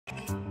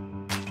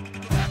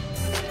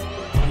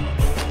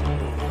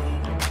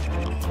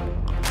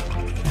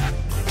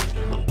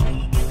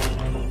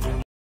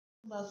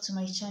back to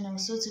my channel.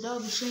 So today I'll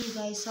be showing you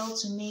guys how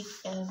to make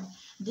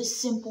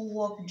this simple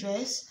work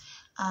dress,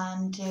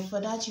 and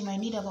for that you might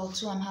need about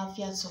 2.5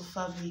 yards of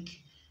fabric.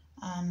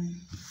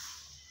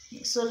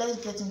 So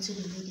let's get into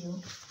the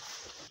video.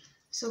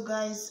 So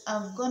guys,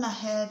 I've gone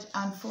ahead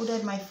and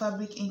folded my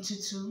fabric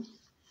into two.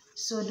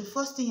 So the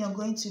first thing you're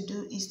going to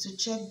do is to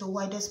check the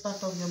widest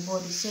part of your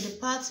body. So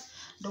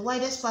the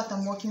widest part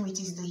I'm working with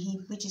is the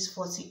hip, which is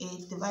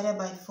 48 divided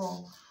by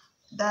 4.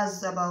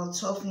 That's about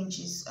 12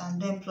 inches,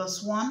 and then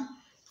plus 1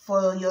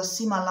 for your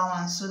seam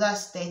allowance, so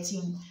that's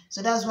 13.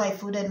 So that's why I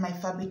folded my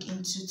fabric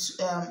into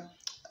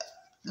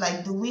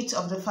like the width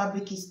of the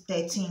fabric is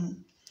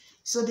 13.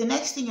 So the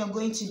next thing you're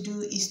going to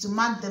do is to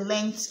mark the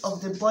length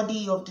of the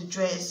body of the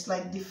dress,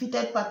 like the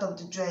fitted part of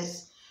the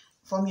dress,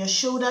 from your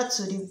shoulder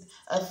to the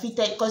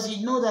fitted, because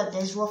you know that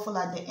there's ruffle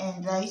at the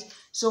end, right?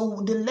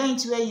 So the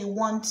length where you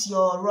want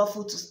your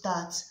ruffle to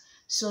start.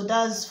 So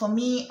that's, for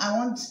me, I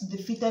want the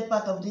fitted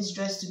part of this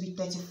dress to be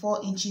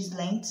 34 inches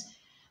length.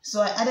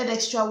 So I added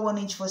extra 1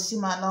 inch for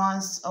seam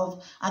allowance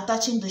of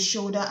attaching the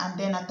shoulder and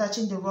then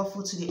attaching the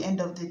ruffle to the end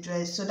of the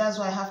dress. So that's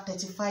why I have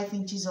 35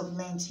 inches of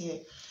length here.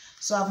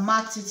 So I've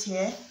marked it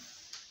here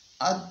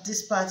at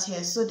this part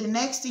here. So the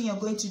next thing you're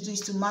going to do is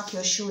to mark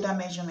your shoulder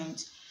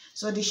measurement.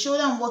 So the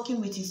shoulder I'm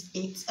working with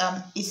is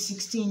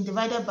 16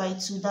 divided by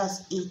 2,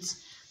 that's 8.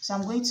 So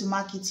I'm going to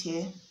mark it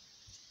here.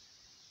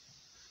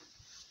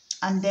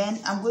 And then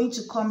I'm going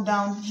to come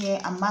down here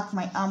and mark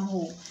my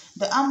armhole.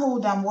 The armhole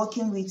that I'm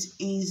working with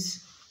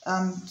is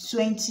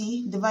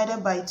 20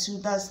 divided by 2,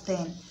 that's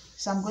 10.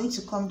 So I'm going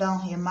to come down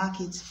here, mark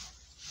it,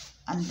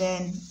 and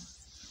then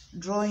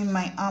draw in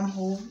my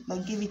armhole,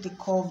 like give it a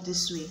curve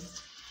this way.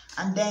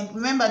 And then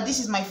remember, this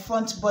is my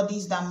front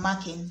bodies that I'm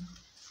marking.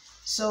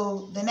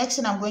 So the next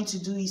thing I'm going to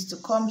do is to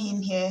come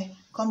in here,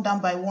 come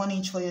down by 1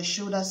 inch for your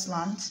shoulder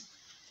slant.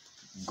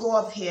 Go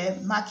up here,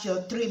 mark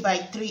your 3 by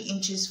 3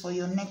 inches for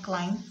your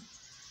neckline.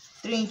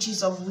 3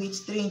 inches of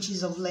width, 3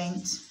 inches of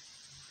length.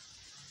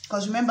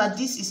 Because remember,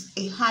 this is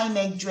a high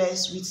neck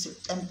dress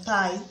with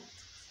tie.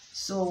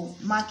 So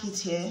mark it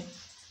here.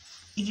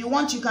 If you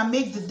want, you can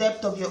make the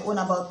depth of your own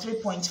about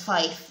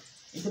 3.5.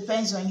 It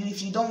depends on you.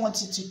 If you don't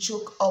want it to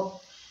choke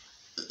up,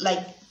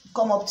 like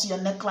come up to your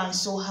neckline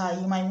so high,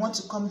 you might want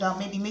to come down,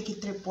 maybe make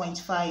it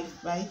 3.5,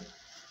 right?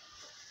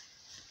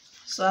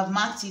 So I've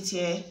marked it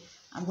here.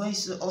 I'm going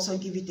to also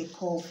give it a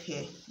curve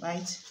here,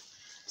 right?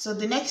 So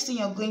the next thing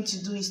you're going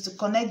to do is to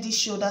connect this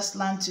shoulder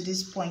slant to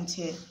this point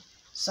here.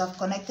 So I've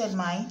connected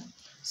mine.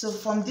 So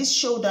from this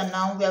shoulder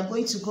now, we are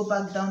going to go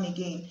back down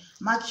again.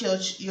 Mark your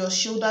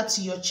shoulder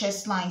to your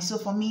chest line. So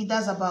for me,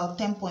 that's about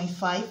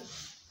 10.5.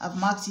 I've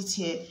marked it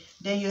here.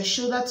 Then your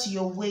shoulder to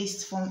your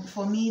waist,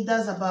 for me,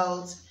 that's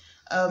about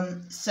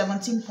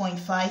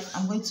 17.5.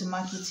 I'm going to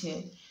mark it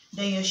here.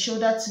 Then your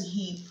shoulder to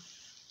hip.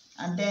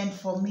 And then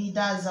for me,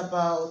 that's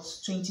about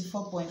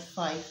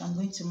 24.5. I'm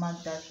going to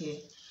mark that here.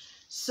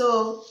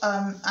 So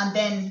and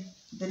then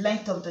the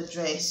length of the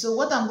dress. So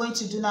what I'm going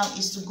to do now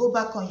is to go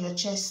back on your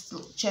chest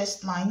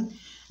line.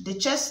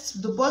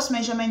 The bust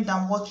measurement that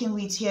I'm working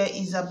with here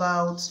is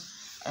about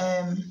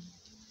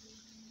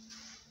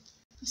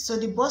so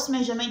the bust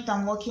measurement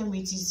I'm working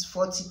with is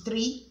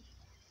 43.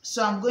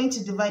 So I'm going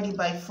to divide it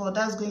by 4.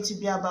 That's going to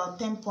be about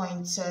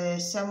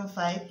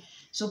 10.75.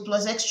 So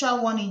plus extra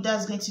 1 inch,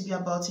 that's going to be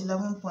about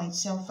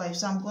 11.75.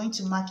 So I'm going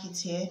to mark it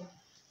here.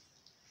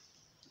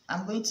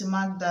 I'm going to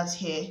mark that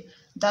here.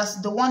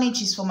 That's the 1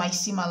 inch is for my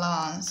seam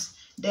allowance.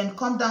 Then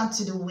come down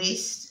to the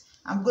waist.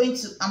 I'm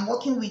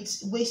working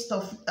with waist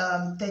of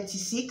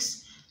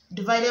 36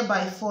 divided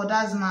by 4,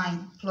 that's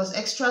 9, plus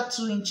extra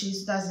 2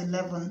 inches, that's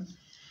 11.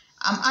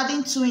 I'm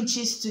adding 2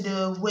 inches to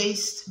the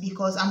waist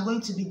because I'm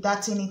going to be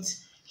darting it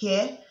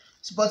here.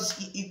 But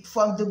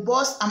from the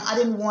bust, I'm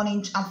adding 1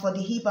 inch, and for the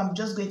hip, I'm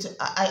just going to,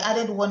 I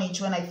added 1 inch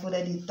when I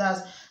folded it.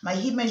 That's my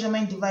hip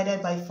measurement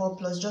divided by 4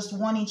 plus just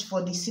 1 inch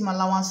for the seam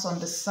allowance on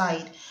the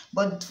side.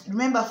 But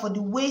remember, for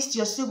the waist,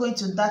 you're still going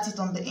to dart it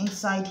on the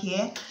inside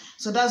here.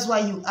 So that's why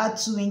you add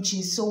 2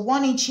 inches. So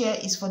 1 inch here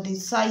is for the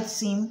side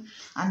seam,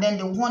 and then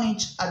the 1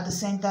 inch at the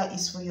center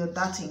is for your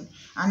darting.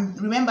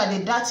 And remember,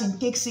 the darting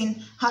takes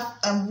in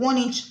 1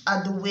 inch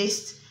at the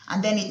waist,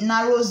 and then it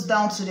narrows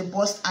down to the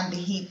bust and the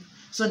hip.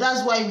 So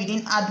that's why we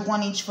didn't add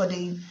 1 inch for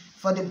the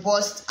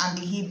bust and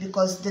the hip,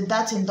 because the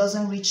darting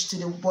doesn't reach to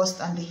the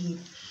bust and the hip.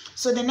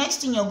 So the next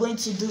thing you're going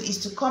to do is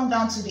to come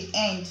down to the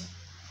end,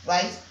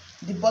 right?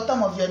 The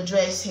bottom of your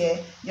dress here.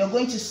 You're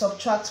going to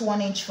subtract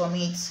 1 inch from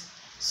it,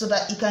 so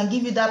that it can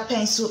give you that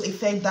pencil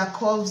effect that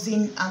curves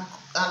in and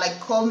like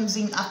comes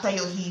in after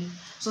your hip.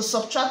 So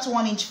subtract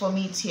 1 inch from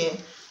it here,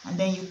 and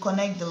then you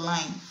connect the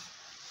line,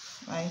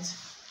 right?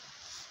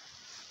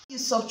 You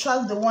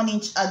subtract the 1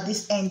 inch at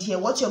this end here.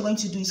 What you're going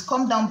to do is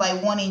come down by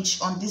 1 inch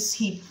on this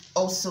hip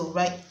also,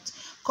 right?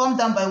 Come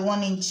down by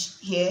 1 inch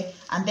here,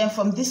 and then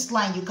from this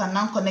line you can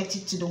now connect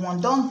it to the one.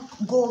 Don't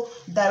go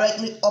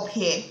directly up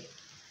here,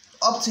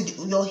 up to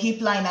your hip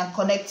line and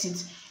connect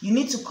it. You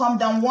need to come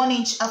down 1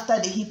 inch after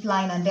the hip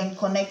line and then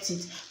connect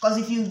it, because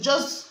if you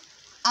just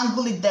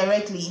angle it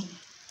directly,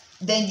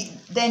 then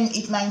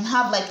it might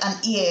have like an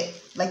ear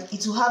like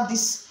it will have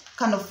this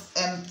kind of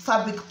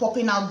fabric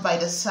popping out by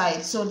the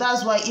side. So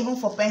that's why even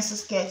for pencil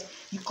skirt,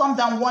 you come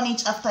down 1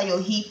 inch after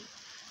your hip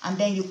and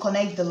then you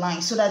connect the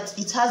line so that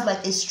it has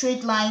like a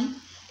straight line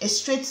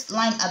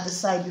at the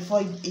side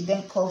before it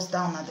then curves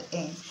down at the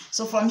end.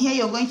 So from here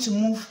you're going to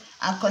move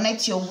and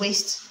connect your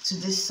waist to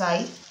this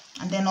side,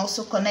 and then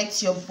also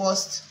connect your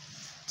bust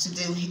to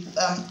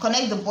the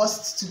connect the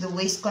bust to the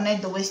waist,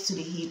 connect the waist to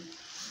the hip.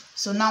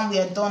 So now we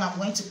are done. I'm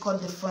going to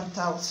cut the front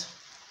out.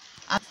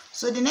 And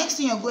so the next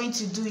thing you're going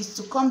to do is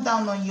to come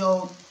down on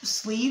your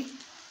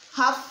sleeve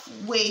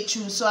halfway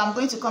through. So I'm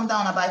going to come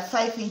down about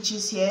 5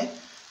 inches here,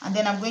 and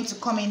then I'm going to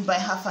come in by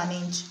half an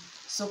inch.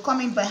 So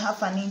come in by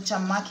half an inch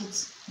and mark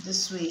it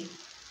this way.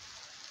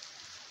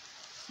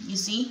 You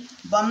see,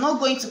 but I'm not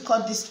going to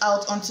cut this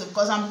out until,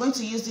 because I'm going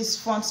to use this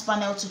front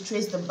panel to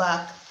trace the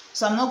back.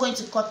 So I'm not going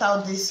to cut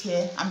out this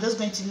here. I'm just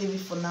going to leave it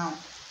for now.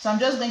 So I'm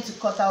just going to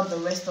cut out the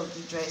rest of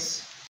the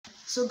dress.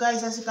 So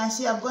guys, as you can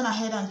see, I've gone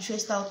ahead and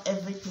traced out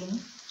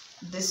everything,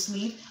 the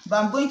sleeve,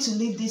 but I'm going to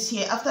leave this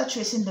here. After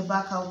tracing the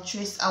back,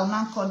 I'll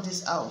now cut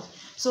this out.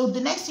 So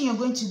the next thing you're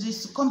going to do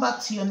is to come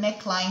back to your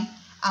neckline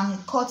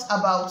and cut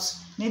about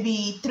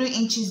maybe 3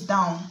 inches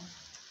down.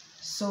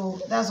 So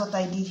that's what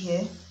I did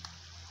here.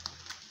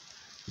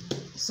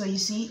 So you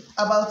see,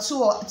 about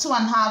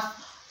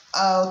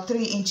 2.5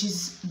 3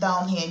 inches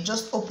down here,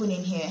 just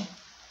opening here.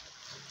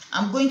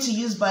 I'm going to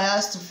use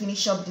bias to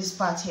finish up this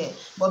part here,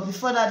 but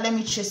before that, let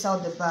me trace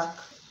out the back.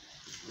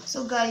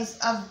 So guys,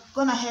 I've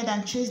gone ahead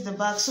and traced the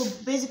back. So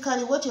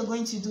basically what you're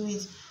going to do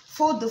is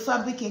fold the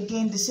fabric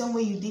again the same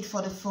way you did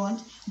for the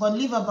front, but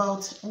leave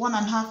about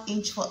 1.5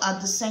 inch for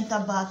at the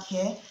center back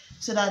here,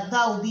 so that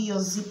will be your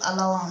zip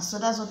allowance. So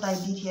that's what I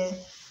did here.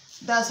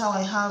 That's how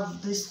I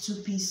have this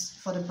 2-piece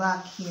for the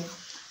back here.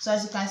 So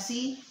as you can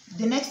see,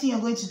 the next thing you're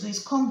going to do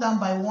is come down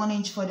by 1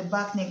 inch for the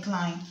back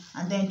neckline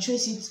and then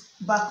trace it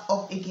back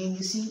up again.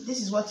 You see,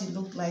 this is what it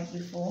looked like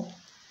before.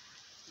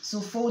 So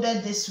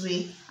folded this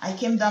way, I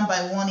came down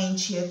by 1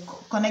 inch here,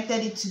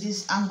 connected it to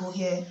this angle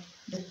here,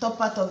 the top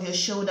part of your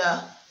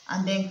shoulder,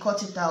 and then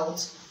cut it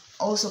out.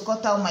 Also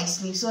cut out my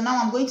sleeve. So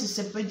now I'm going to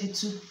separate the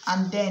two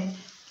and then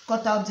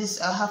cut out this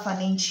half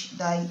an inch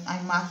that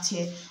I marked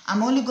here.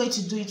 I'm only going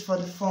to do it for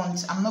the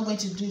front. I'm not going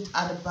to do it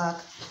at the back.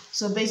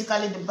 So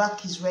basically the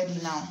back is ready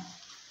now.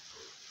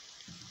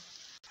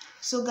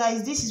 So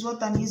guys, this is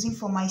what I'm using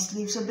for my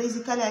sleeve. So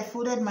basically I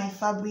folded my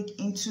fabric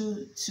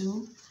into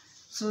 2.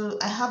 So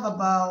I have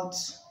about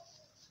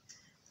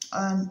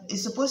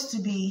it's supposed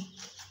to be,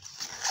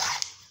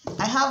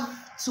 I have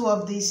 2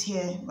 of these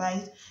here,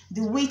 right?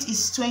 The width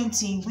is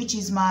 20, which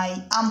is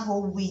my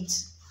armhole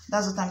width.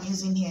 That's what I'm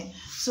using here.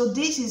 So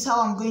this is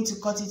how I'm going to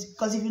cut it,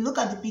 because if you look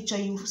at the picture,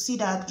 you see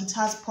that it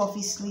has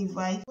puffy sleeve,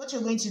 right? What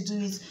you're going to do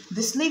is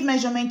the sleeve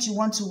measurement you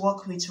want to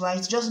work with,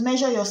 right? Just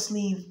measure your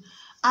sleeve,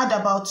 add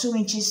about 2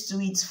 inches to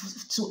it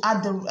to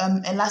add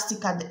the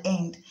elastic at the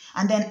end,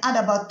 and then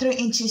add about 3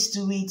 inches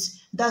to it.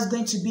 That's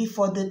going to be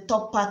for the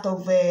top part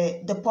of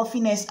the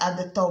puffiness at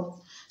the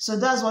top. So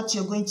that's what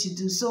you're going to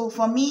do. So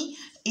for me,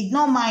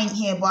 ignore mine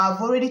here, but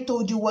I've already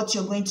told you what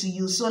you're going to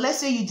use. So let's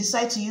say you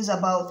decide to use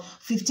about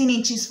 15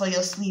 inches for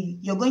your sleeve.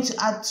 You're going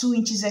to add 2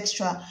 inches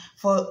extra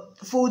for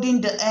folding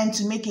the end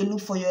to make a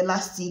loop for your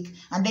elastic.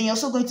 And then you're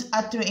also going to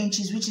add 3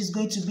 inches, which is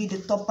going to be the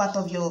top part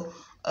of your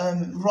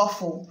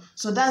ruffle.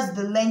 So that's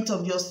the length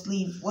of your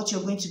sleeve, what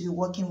you're going to be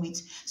working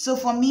with. So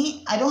for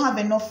me, I don't have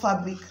enough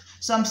fabric.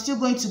 So I'm still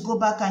going to go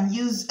back and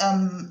use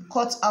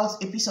cut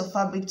out a piece of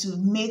fabric to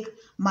make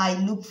my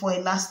loop for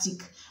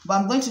elastic. But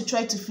I'm going to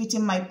try to fit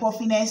in my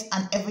puffiness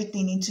and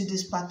everything into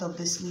this part of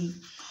the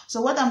sleeve.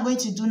 So what I'm going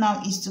to do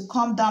now is to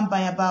come down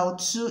by about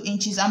 2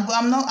 inches. I'm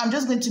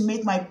just going to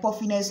make my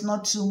puffiness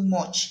not too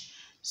much.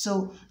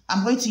 So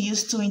I'm going to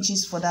use 2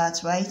 inches for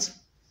that, right?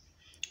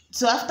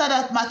 So after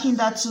that, marking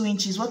that 2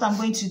 inches, what I'm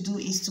going to do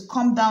is to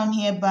come down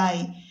here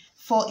by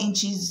 4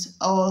 inches,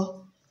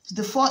 or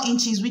the 4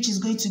 inches, which is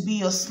going to be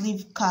your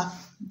sleeve cap,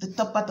 the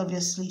top part of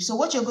your sleeve. So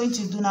what you're going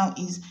to do now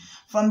is,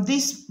 from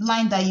this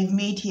line that you've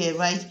made here,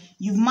 right,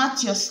 you've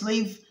marked your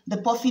sleeve, the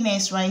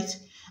puffiness, right,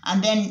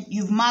 and then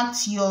you've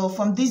marked your,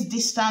 from this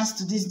distance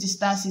to this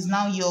distance is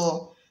now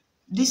your,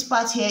 this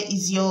part here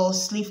is your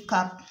sleeve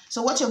cap.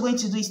 So what you're going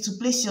to do is to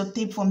place your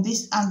tape from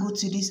this angle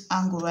to this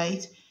angle,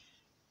 right,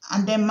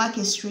 and then mark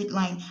a straight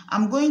line.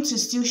 I'm going to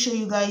still show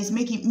you guys,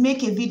 make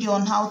a video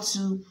on how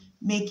to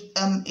make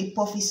a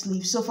puffy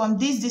sleeve. So from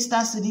this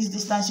distance to this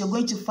distance, you're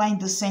going to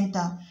find the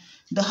center,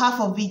 the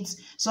half of it.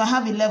 So I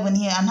have 11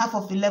 here, and half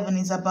of 11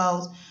 is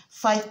about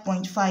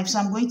 5.5. So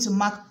I'm going to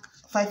mark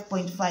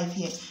 5.5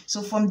 here.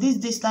 So from this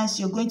distance,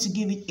 you're going to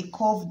give it a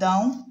curve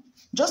down,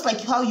 just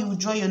like how you would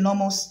draw your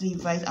normal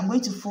sleeve, right? I'm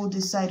going to fold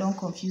this side, don't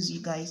confuse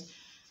you guys.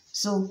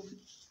 So,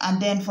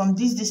 and then from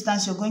this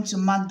distance, you're going to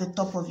mark the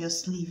top of your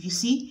sleeve, you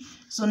see?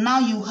 So now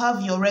you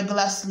have your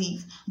regular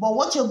sleeve. But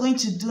what you're going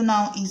to do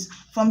now is,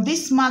 from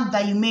this mark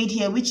that you made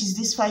here, which is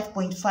this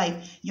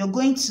 5.5, you're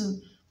going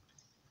to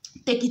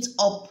take it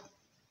up,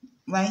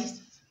 right?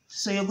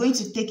 So you're going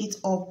to take it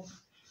up.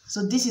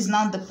 So this is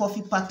now the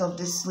puffy part of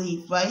the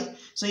sleeve, right?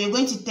 So you're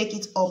going to take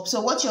it up. So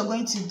what you're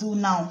going to do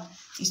now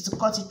is to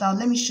cut it out.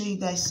 Let me show you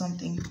guys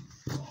something.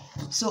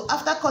 So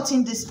after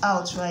cutting this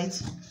out, right,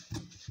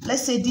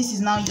 let's say this is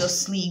now your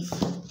sleeve.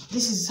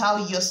 This is how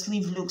your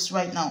sleeve looks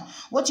right now.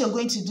 What you're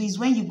going to do is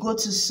when you go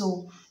to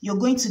sew, you're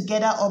going to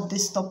gather up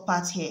this top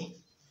part here.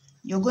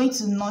 You're going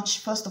to notch,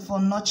 first of all,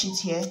 notch it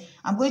here.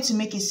 I'm going to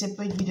make a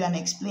separate video and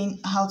explain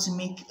how to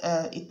make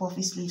a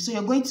puffy sleeve. So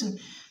you're going to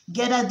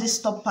gather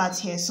this top part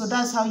here. So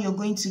that's how you're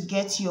going to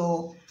get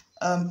your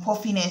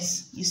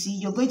puffiness. You see,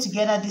 you're going to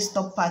gather this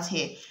top part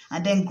here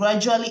and then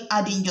gradually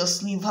add in your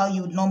sleeve how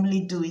you would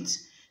normally do it.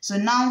 So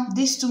now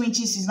this 2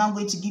 inches is now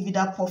going to give you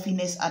that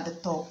puffiness at the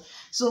top.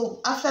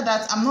 So after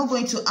that, I'm not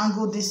going to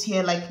angle this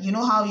here like you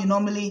know how you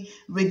normally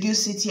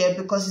reduce it here,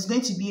 because it's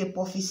going to be a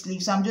puffy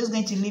sleeve. So I'm just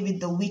going to leave it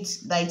the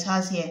width that it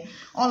has here.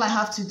 All I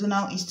have to do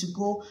now is to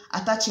go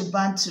attach a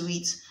band to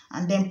it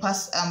and then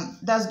pass.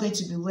 That's going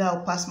to be where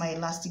I'll pass my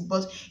elastic.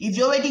 But if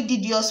you already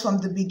did yours from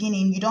the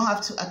beginning, you don't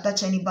have to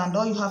attach any band.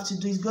 All you have to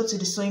do is go to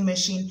the sewing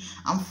machine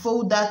and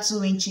fold that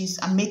 2 inches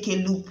and make a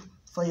loop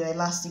for your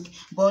elastic.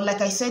 But like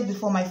I said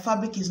before, my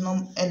fabric is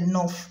not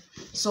enough,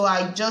 so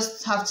I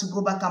just have to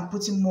go back and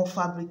put in more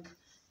fabric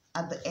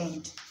at the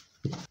end.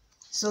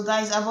 So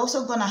guys, I've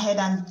also gone ahead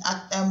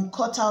and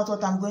cut out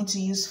what I'm going to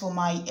use for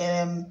my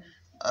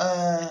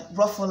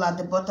ruffle at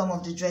the bottom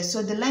of the dress.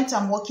 So the length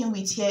I'm working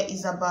with here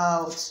is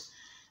about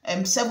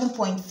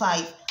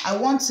 7.5. I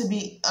want to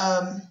be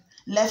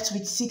left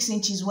with 6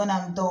 inches when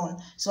I'm done,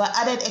 so I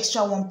added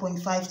extra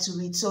 1.5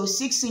 to it. So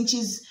 6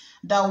 inches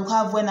that I'll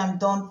have when I'm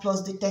done,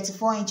 plus the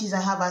 34 inches I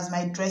have as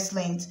my dress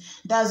length.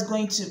 That's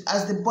going to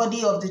as the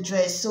body of the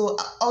dress. So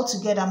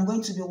altogether, I'm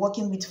going to be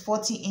working with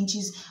 40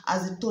 inches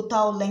as the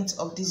total length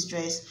of this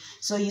dress.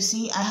 So you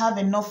see, I have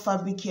enough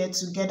fabric here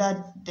to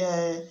gather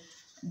the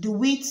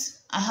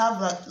width. I have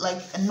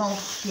like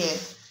enough here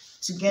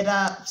to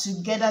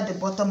gather the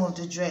bottom of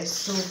the dress.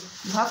 So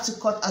you have to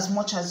cut as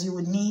much as you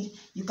would need.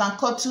 You can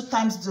cut 2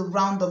 times the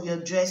round of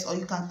your dress, or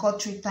you can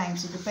cut 3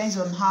 times. It depends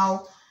on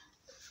how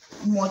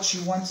much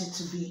you want it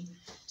to be.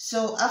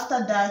 So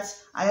after that,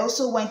 I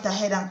also went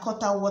ahead and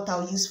cut out what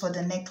I'll use for the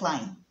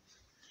neckline.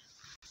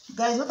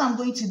 Guys, what I'm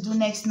going to do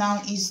next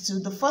now is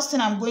the first thing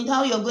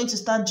how you're going to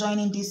start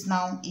joining this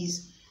now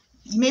is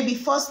maybe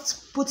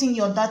first putting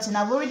your darting.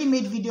 I've already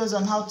made videos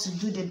on how to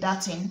do the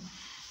darting.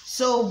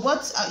 So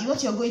what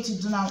you're going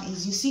to do now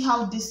is, you see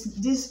how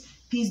this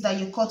piece that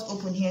you cut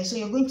open here, so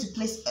you're going to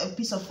place a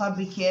piece of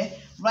fabric here,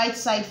 right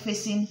side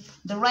facing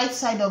the right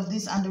side of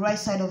this and the right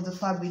side of the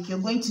fabric. You're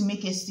going to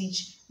make a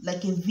stitch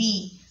like a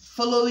V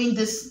following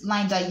this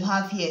line that you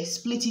have here.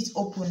 Split it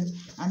open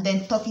and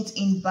then tuck it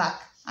in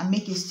back and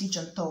make a stitch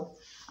on top.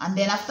 And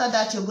then after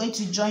that, you're going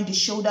to join the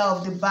shoulder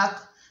of the back,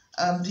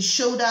 the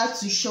shoulder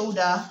to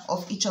shoulder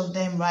of each of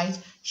them, right?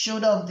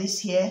 Shoulder of this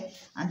here,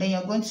 and then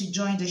you're going to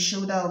join the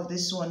shoulder of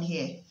this one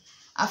here.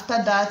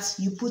 After that,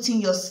 you put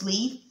in your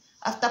sleeve.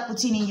 After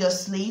putting in your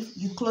sleeve,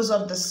 you close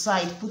up the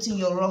side, putting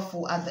your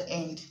ruffle at the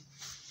end.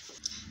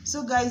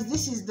 So guys,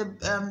 this is the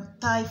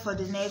tie for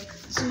the neck.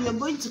 So you're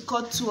going to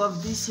cut 2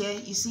 of these here.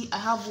 You see, I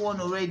have one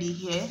already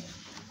here.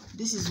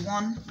 This is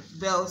one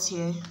belt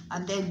here,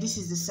 and then this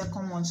is the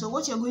second one. So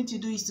what you're going to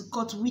do is to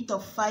cut width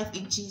of 5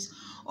 inches,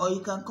 or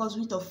you can cut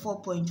width of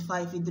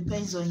 4.5. It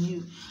depends on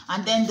you.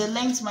 And then the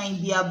length might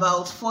be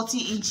about 40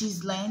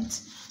 inches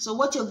length. So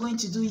what you're going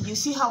to do, you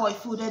see how I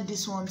folded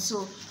this one.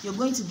 So you're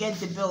going to get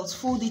the belt,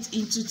 fold it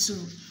into 2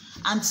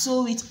 and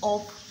sew it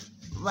up,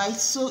 right?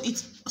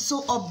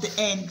 Sew up the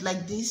end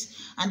like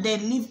this, and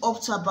then leave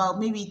up to about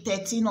maybe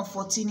 13 or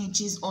 14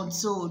 inches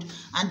unsewed,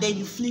 and then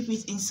you flip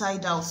it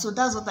inside out. So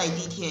that's what I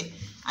did here.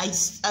 I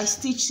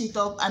stitched it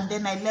up, and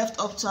then I left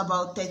up to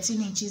about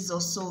 13 inches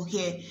or so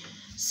here.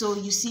 So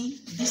you see,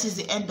 this is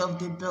the end of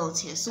the belt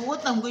here. So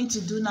what I'm going to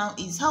do now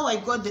is, how I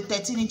got the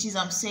 13 inches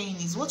I'm saying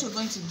is, what you're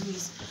going to do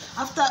is,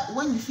 after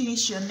when you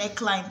finish your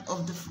neckline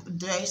of the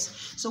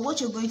dress, so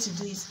what you're going to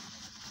do is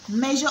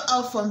measure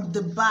out from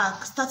the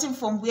back, starting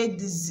from where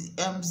the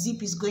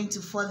zip is going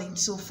to fall in.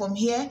 So from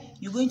here,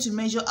 you're going to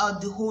measure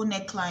out the whole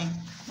neckline.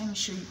 Let me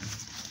show you.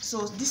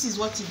 So this is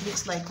what it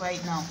looks like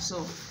right now.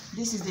 So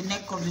this is the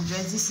neck of the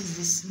dress, this is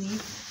the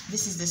sleeve,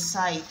 this is the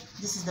side,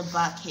 this is the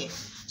back here.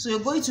 So you're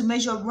going to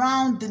measure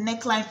round the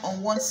neckline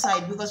on one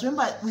side, because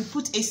remember we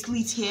put a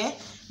slit here.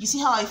 You see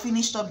how I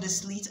finished up the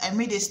slit? I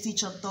made a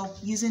stitch on top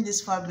using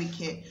this fabric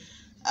here.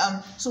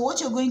 So what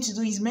you're going to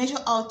do is measure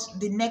out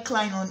the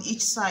neckline on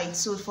each side.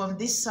 So from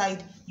this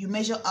side, you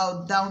measure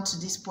out down to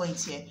this point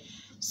here.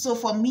 So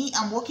for me,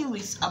 I'm working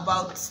with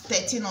about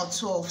 13 or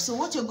 12. So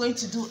what you're going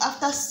to do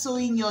after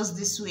sewing yours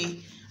this way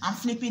and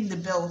flipping the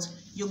belt,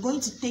 you're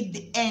going to take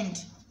the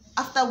end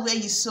after where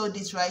you sewed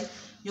it, right?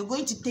 You're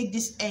going to take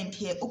this end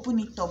here, open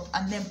it up,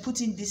 and then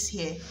put in this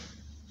here.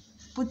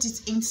 Put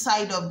it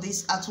inside of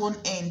this at one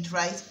end,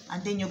 right?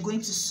 And then you're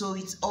going to sew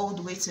it all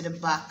the way to the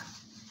back.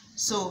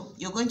 So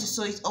you're going to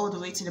sew it all the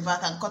way to the back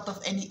and cut off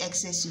any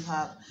excess you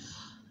have.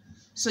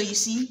 So you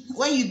see,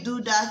 when you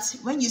do that,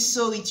 when you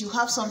sew it, you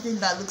have something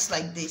that looks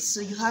like this.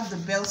 So you have the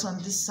belt on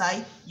this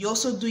side, you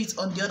also do it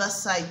on the other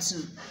side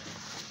too.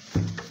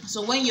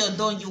 So when you're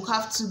done, you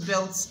have 2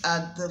 belts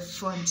at the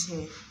front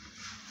here.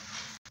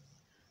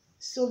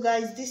 So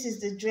guys, this is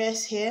the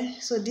dress here.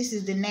 So this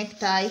is the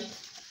necktie,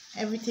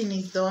 everything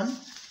is done.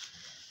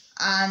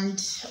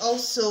 And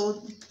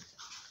also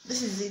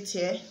this is it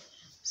here.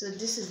 So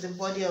this is the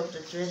body of the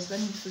dress.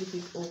 Let me flip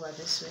it over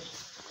this way.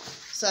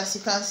 So as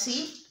you can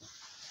see,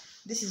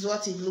 this is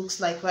what it looks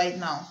like right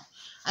now.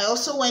 I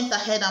also went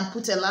ahead and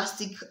put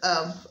elastic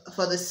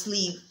for the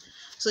sleeve.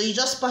 So you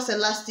just pass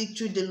elastic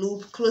through the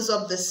loop, close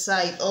up the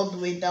side all the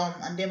way down,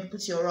 and then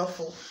put your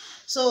ruffle.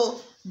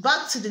 So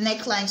back to the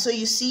neckline. So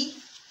you see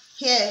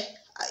here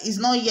is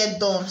not yet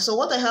done. So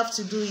what I have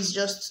to do is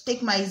just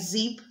take my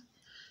zip,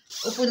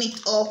 open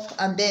it up,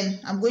 and then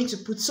I'm going to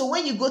put. So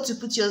when you go to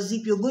put your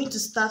zip, you're going to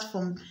start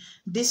from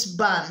this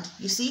band.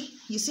 You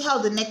see how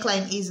the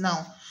neckline is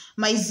now.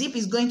 My zip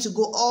is going to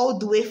go all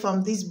the way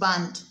from this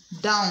band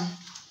down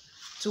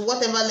to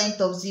whatever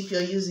length of zip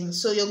you're using.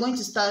 So you're going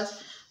to start,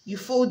 you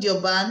fold your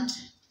band,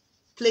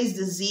 place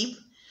the zip,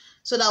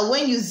 so that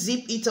when you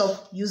zip it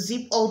up, you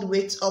zip all the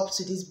way up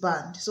to this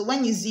band. So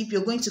when you zip,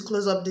 you're going to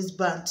close up this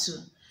band too.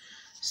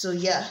 So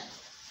yeah,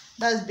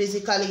 that's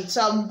basically it.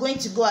 So I'm going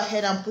to go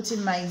ahead and put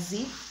in my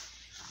zip,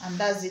 and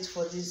that's it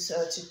for this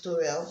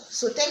tutorial.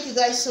 So thank you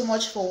guys so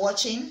much for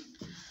watching.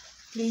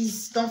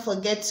 Please don't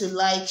forget to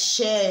like,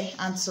 share,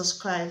 and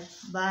subscribe.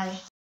 Bye.